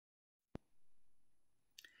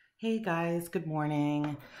Hey guys, good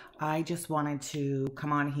morning. I just wanted to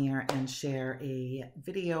come on here and share a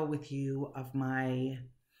video with you of my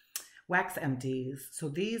wax empties. So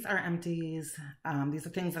these are empties. These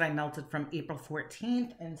are things that I melted from April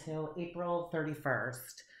 14th until April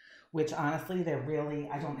 31st, which honestly,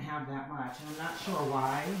 I don't have that much, and I'm not sure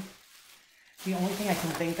why. The only thing I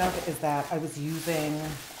can think of is that I was using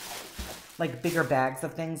like bigger bags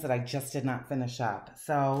of things that I just did not finish up.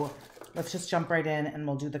 So let's just jump right in and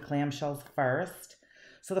we'll do the clamshells first.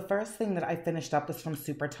 So the first thing that I finished up was from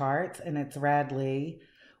Super Tarts, and it's Radley,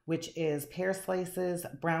 which is pear slices,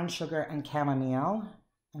 brown sugar, and chamomile.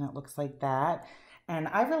 And it looks like that. And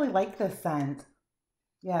I really like this scent.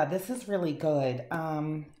 Yeah, this is really good.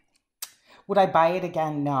 Would I buy it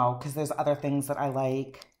again? No, because there's other things that I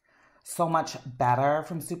like so much better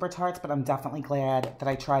from Super Tarts, but I'm definitely glad that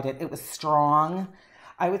I tried it. It was strong.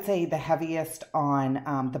 I would say the heaviest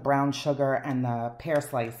on the brown sugar and the pear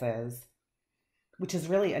slices, which is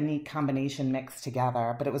really a neat combination mixed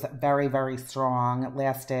together, but it was very, very strong. It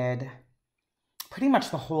lasted pretty much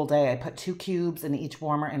the whole day. I put 2 cubes in each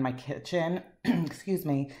warmer in my kitchen, excuse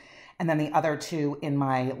me, and then the other 2 in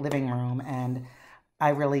my living room, and I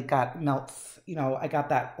really got melts, I got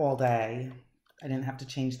that all day. I didn't have to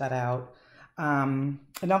change that out.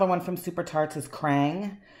 Another one from Super Tarts is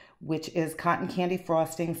Krang, which is cotton candy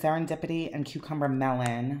frosting, serendipity, and cucumber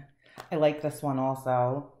melon. I like this one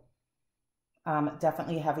also.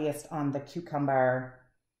 Definitely heaviest on the cucumber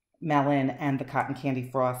melon and the cotton candy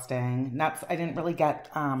frosting. I didn't really get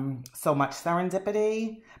so much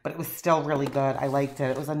serendipity, but it was still really good. I liked it.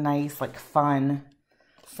 It was a nice, fun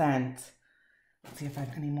scent. Let's see if I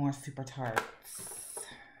have any more Super Tarts.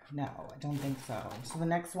 No, I don't think so. So the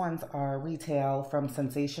next ones are retail from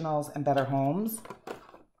Sensationals and Better Homes.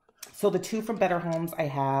 So the 2 from Better Homes I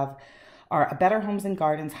have are a Better Homes and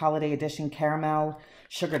Gardens Holiday Edition Caramel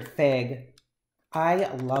Sugared Fig.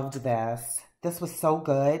 I loved this. This was so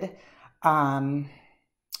good.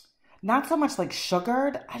 Not so much like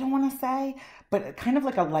sugared, I don't want to say, but kind of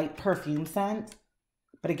like a light perfume scent.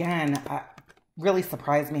 But again, really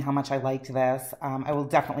surprised me how much I liked this. I will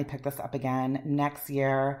definitely pick this up again next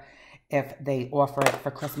year if they offer it for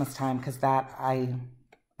Christmas time, because I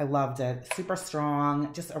loved it. Super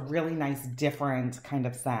strong, just a really nice, different kind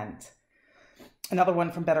of scent. Another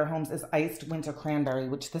one from Better Homes is Iced Winter Cranberry,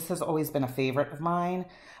 which this has always been a favorite of mine,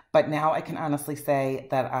 but now I can honestly say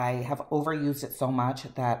that I have overused it so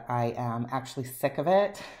much that I am actually sick of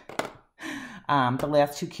it. The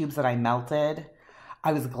last 2 cubes that I melted,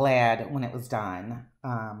 I was glad when it was done.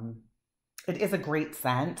 It is a great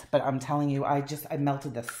scent, but I'm telling you, I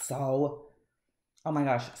melted this so, oh my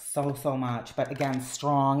gosh, so much. But again,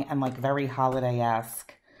 strong and very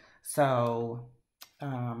holiday-esque. So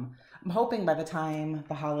I'm hoping by the time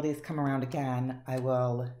the holidays come around again, I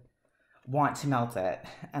will want to melt it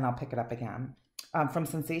and I'll pick it up again. From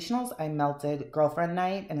Sensationals, I melted Girlfriend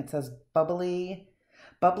Night, and it says Bubbly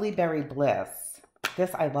Berry Bliss.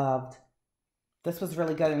 This I loved. This was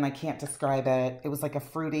really good, and I can't describe it. It was like a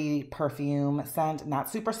fruity perfume scent, not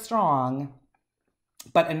super strong,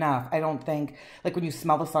 but enough. I don't think, when you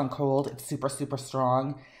smell this on cold, it's super, super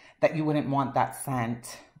strong, that you wouldn't want that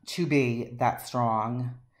scent to be that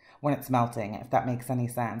strong when it's melting, if that makes any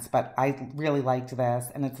sense. But I really liked this,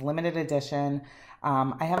 and it's limited edition.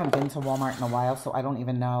 I haven't been to Walmart in a while, so I don't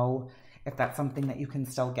even know if that's something that you can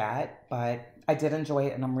still get, but I did enjoy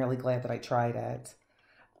it, and I'm really glad that I tried it.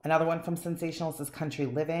 Another one from Sensationals is Country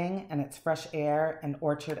Living, and it's fresh air and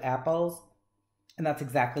orchard apples. And that's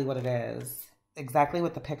exactly what it is. Exactly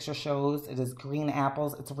what the picture shows. It is green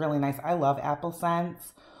apples. It's really nice. I love apple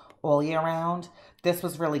scents all year round. This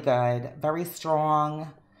was really good. Very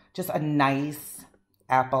strong. Just a nice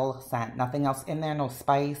apple scent. Nothing else in there. No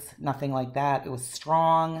spice. Nothing like that. It was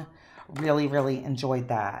strong. Really, really enjoyed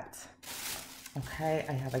that. Okay,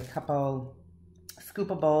 I have a couple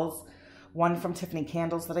scoopables. One from Tiffany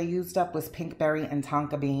Candles that I used up was Pink Berry and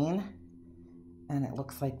Tonka Bean. And it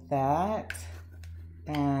looks like that.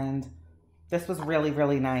 And this was really,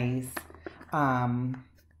 really nice.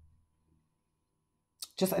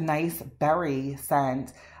 Just a nice berry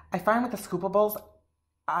scent. I find with the scoopables,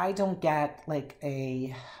 I don't get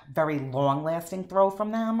a very long-lasting throw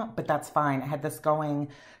from them, but that's fine. I had this going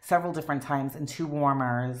several different times in 2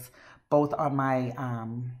 warmers, both on my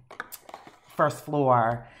first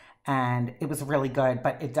floor. And it was really good,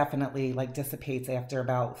 but it definitely dissipates after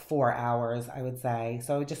about 4 hours, I would say.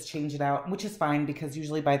 So I just change it out, which is fine because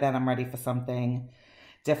usually by then I'm ready for something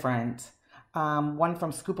different. One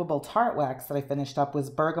from Scoopable Tart Wax that I finished up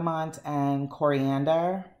was Bergamot and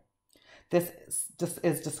Coriander. This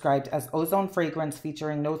is described as ozone fragrance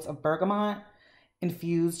featuring notes of bergamot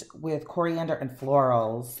infused with coriander and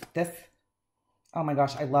florals. This, oh my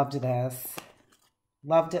gosh, I loved this.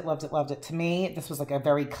 Loved it, loved it, loved it. To me, this was like a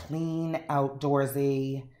very clean,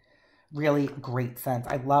 outdoorsy, really great scent.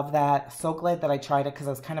 I love that. So glad that I tried it because I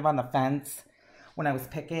was kind of on the fence when I was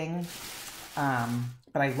picking.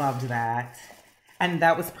 But I loved that. And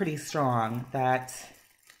that was pretty strong. That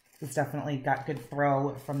was definitely got good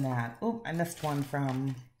throw from that. Oh, I missed one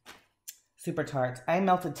from Super Tarts. I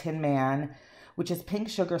melted Tin Man, which is pink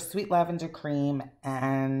sugar, sweet lavender cream,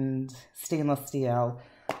 and stainless steel.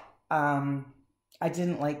 I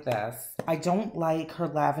didn't like this. I don't like her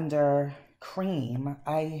lavender cream.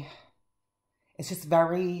 It's just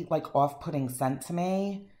very like off-putting scent to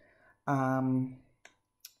me. And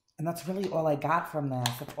that's really all I got from this.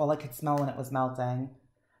 That's all I could smell when it was melting.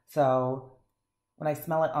 So when I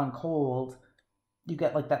smell it on cold, you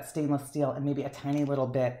get like that stainless steel and maybe a tiny little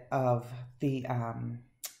bit of the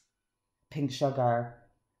pink sugar.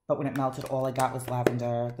 But when it melted, all I got was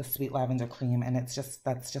lavender, the sweet lavender cream, and that's just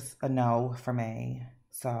a no for me.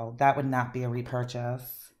 So that would not be a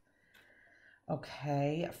repurchase.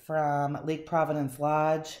 Okay, from Lake Providence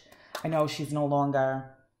Lodge. I know she's no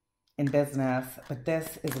longer in business, but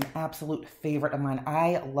this is an absolute favorite of mine.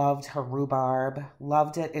 I loved her rhubarb.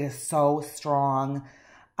 Loved it. It is so strong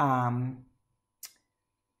that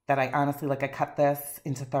I honestly, like, I cut this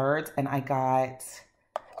into thirds, and I got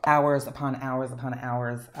hours upon hours upon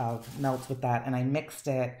hours of melts with that, and I mixed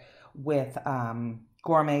it with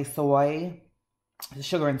gourmet soy, the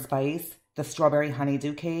sugar and spice, the strawberry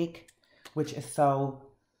honeydew cake, which is so,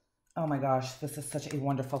 oh my gosh, this is such a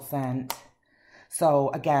wonderful scent. So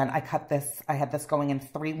again, I cut this, I had this going in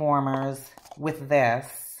 3 warmers with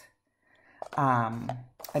this.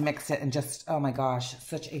 I mixed it and just, oh my gosh,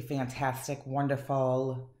 such a fantastic,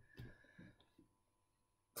 wonderful,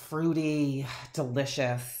 fruity,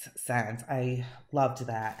 delicious scent. I loved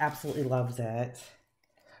that. Absolutely loved it.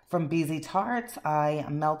 From BZ Tarts, I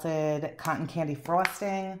melted cotton candy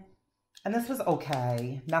frosting. And this was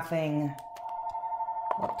okay. Nothing,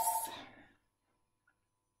 whoops.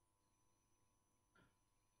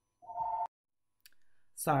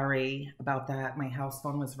 Sorry about that. My house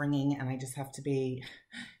phone was ringing and I just have to be,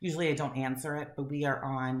 usually I don't answer it, but we are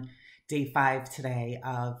on day 5 today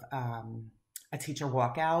of a teacher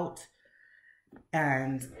walkout.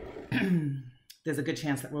 And there's a good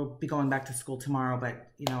chance that we'll be going back to school tomorrow,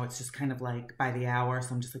 but you know, it's just kind of like by the hour.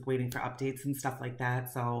 So I'm just like waiting for updates and stuff like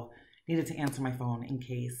that. So I needed to answer my phone in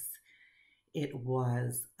case it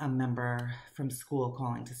was a member from school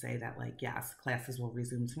calling to say that, like, yes, classes will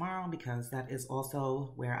resume tomorrow because that is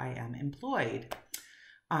also where I am employed.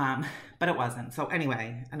 But it wasn't. So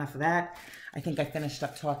anyway, enough of that. I think I finished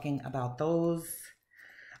up talking about those.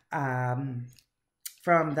 From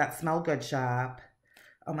that Smell Good shop,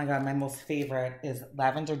 oh my God, my most favorite is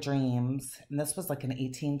Lavender Dreams. And this was like an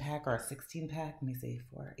 18 pack or a 16 pack. Let me see,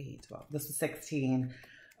 4, 8, 12. This was 16.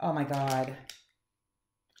 Oh my God.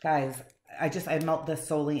 Guys, I melt this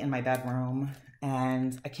solely in my bedroom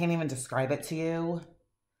and I can't even describe it to you.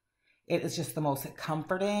 It is just the most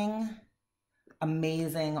comforting,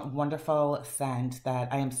 amazing, wonderful scent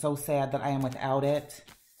that I am so sad that I am without it.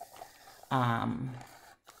 I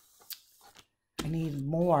need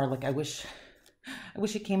more. Like, I wish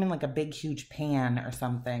it came in like a big, huge pan or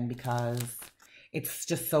something because it's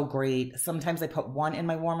just so great. Sometimes I put 1 in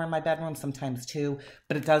my warmer in my bedroom, sometimes 2,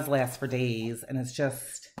 but it does last for days and it's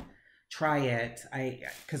just, try it.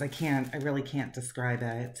 Because I really can't describe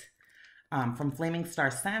it. From Flaming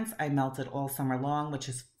Star Scents, I melted All Summer Long, which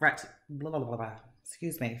is fresh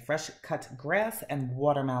cut grass and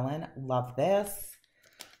watermelon. Love this.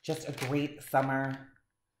 Just a great summer.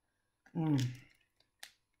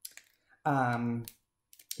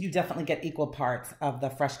 You definitely get equal parts of the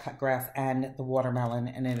fresh cut grass and the watermelon,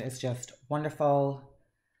 and it is just wonderful.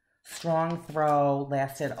 Strong throw,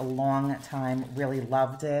 lasted a long time, really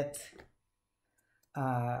loved it.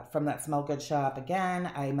 From that Smell Good shop, again,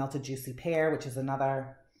 I melted Juicy Pear, which is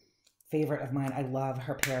another favorite of mine. I love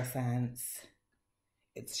her pear scents.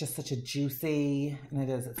 It's just such a juicy, and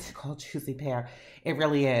it's called Juicy Pear. It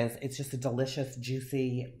really is. It's just a delicious,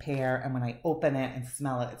 juicy pear, and when I open it and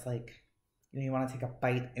smell it, it's like, you know, you want to take a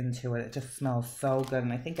bite into it. It just smells so good,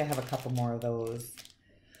 and I think I have a couple more of those.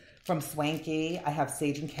 From Swanky, I have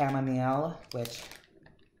Sage and Chamomile, which,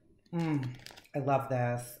 I love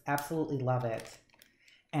this. Absolutely love it.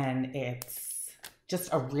 And it's just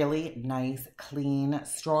a really nice, clean,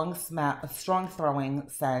 strong throwing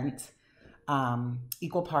scent.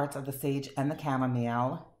 Equal parts of the sage and the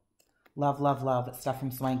chamomile. Love, love, love stuff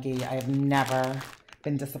from Swanky. I have never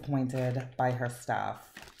been disappointed by her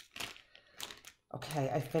stuff.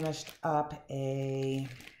 Okay, I finished up I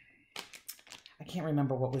can't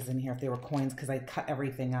remember what was in here, if they were coins, because I cut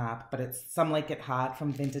everything up, but it's Some Like It Hot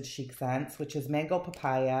from Vintage Chic Scents, which is mango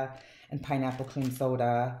papaya and pineapple cream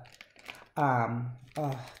soda. Oh,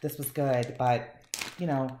 this was good, but, you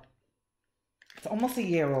know, it's almost a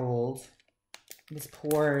year old. It was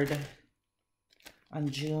poured on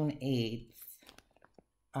June 8th.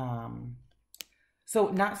 So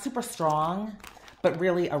not super strong, but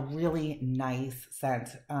really a really nice scent.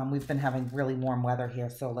 We've been having really warm weather here,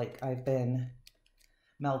 so like I've been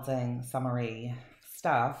melting summery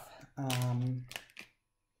stuff.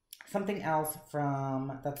 Something else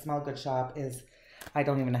from that Smell Good shop is, I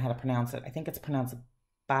don't even know how to pronounce it. I think it's pronounced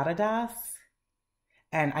Badadas,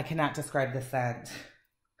 and I cannot describe the scent.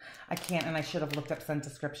 I can't, and I should have looked up scent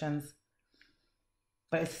descriptions.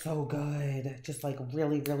 But it's so good. Just like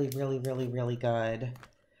really, really, really, really, really good.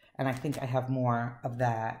 And I think I have more of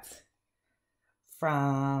that.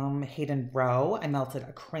 From Hayden Row, I melted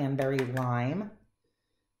a cranberry lime.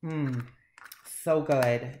 So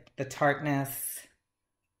good. The tartness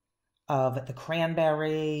of the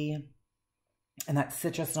cranberry and that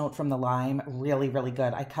citrus note from the lime, really, really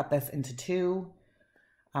good. I cut this into two.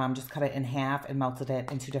 Just cut it in half and melted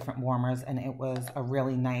it in 2 different warmers, and it was a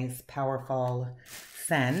really nice, powerful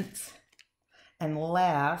scent. And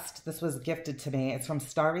last, this was gifted to me. It's from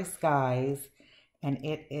Starry Skies, and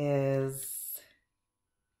it is,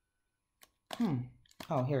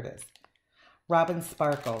 oh, here it is. Robin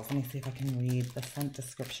Sparkles. Let me see if I can read the scent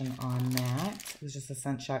description on that. It was just a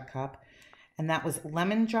scent shot cup. And that was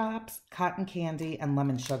lemon drops, cotton candy, and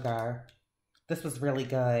lemon sugar. This was really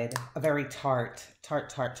good. A very tart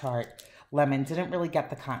lemon. Didn't really get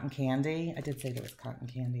the cotton candy. I did say there was cotton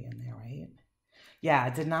candy in there, right? Yeah, I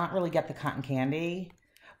did not really get the cotton candy,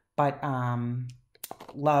 but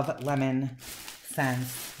love lemon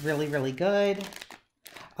scents. Really, really good.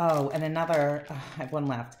 Oh, and another, I have one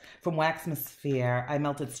left. From Waxmosphere, I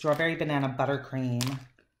melted strawberry banana buttercream.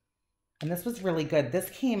 And this was really good. This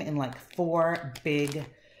came in like 4 big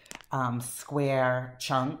square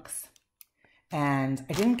chunks. And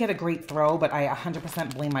I didn't get a great throw, but I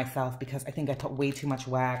 100% blame myself because I think I put way too much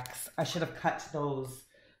wax. I should have cut those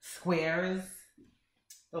square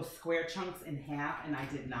chunks in half, and I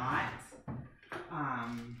did not.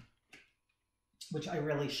 Which I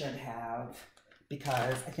really should have,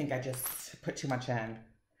 because I think I just put too much in.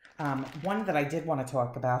 One that I did want to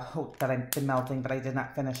talk about that I've been melting, but I did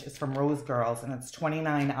not finish, is from Rose Girls, and it's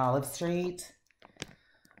 29 Olive Street.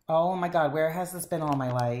 Oh my God, where has this been all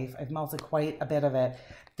my life? I've melted quite a bit of it.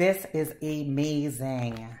 This is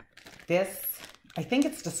amazing. This, I think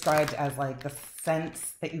it's described as like the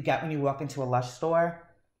scents that you get when you walk into a Lush store.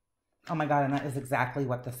 Oh my God, and that is exactly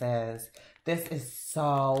what this is. This is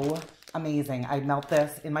so amazing. I melt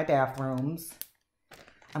this in my bathrooms.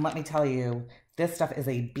 And let me tell you, this stuff is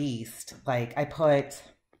a beast. Like I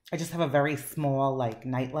just have a very small like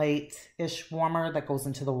nightlight-ish warmer that goes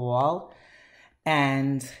into the wall.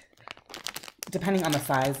 And depending on the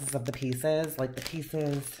sizes of the pieces, like the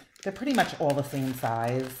pieces, they're pretty much all the same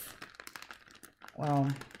size. Well,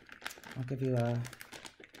 I'll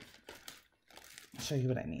show you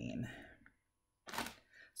what I mean.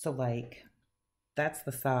 So like, that's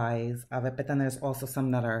the size of it, but then there's also some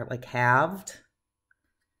that are like halved.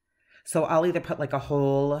 So I'll either put like a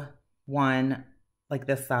whole one like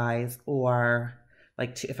this size, or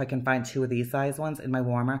like if I can find 2 of these size ones in my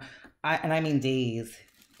warmer. And I mean days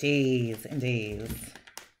and days.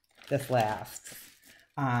 This lasts.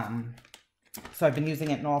 So I've been using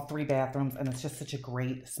it in all 3 bathrooms, and it's just such a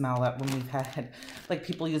great smell that when we've had, like,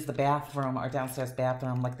 people use the bathroom, our downstairs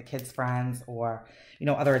bathroom, like the kids' friends or, you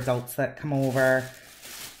know, other adults that come over,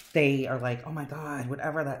 they are like, oh my God,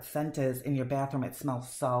 whatever that scent is in your bathroom, it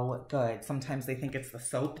smells so good. Sometimes they think it's the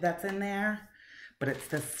soap that's in there, but it's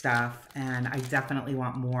this stuff, and I definitely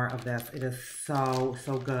want more of this. It is so,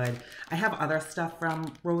 so good. I have other stuff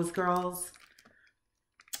from Rose Girls,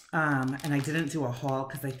 and I didn't do a haul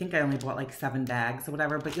because I think I only bought like 7 bags or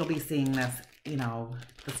whatever, but you'll be seeing this, you know,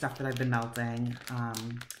 the stuff that I've been melting.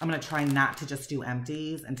 I'm going to try not to just do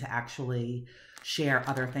empties and to actually share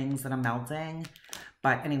other things that I'm melting.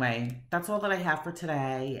 But anyway, that's all that I have for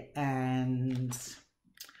today, and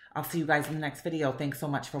I'll see you guys in the next video. Thanks so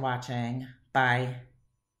much for watching. Bye.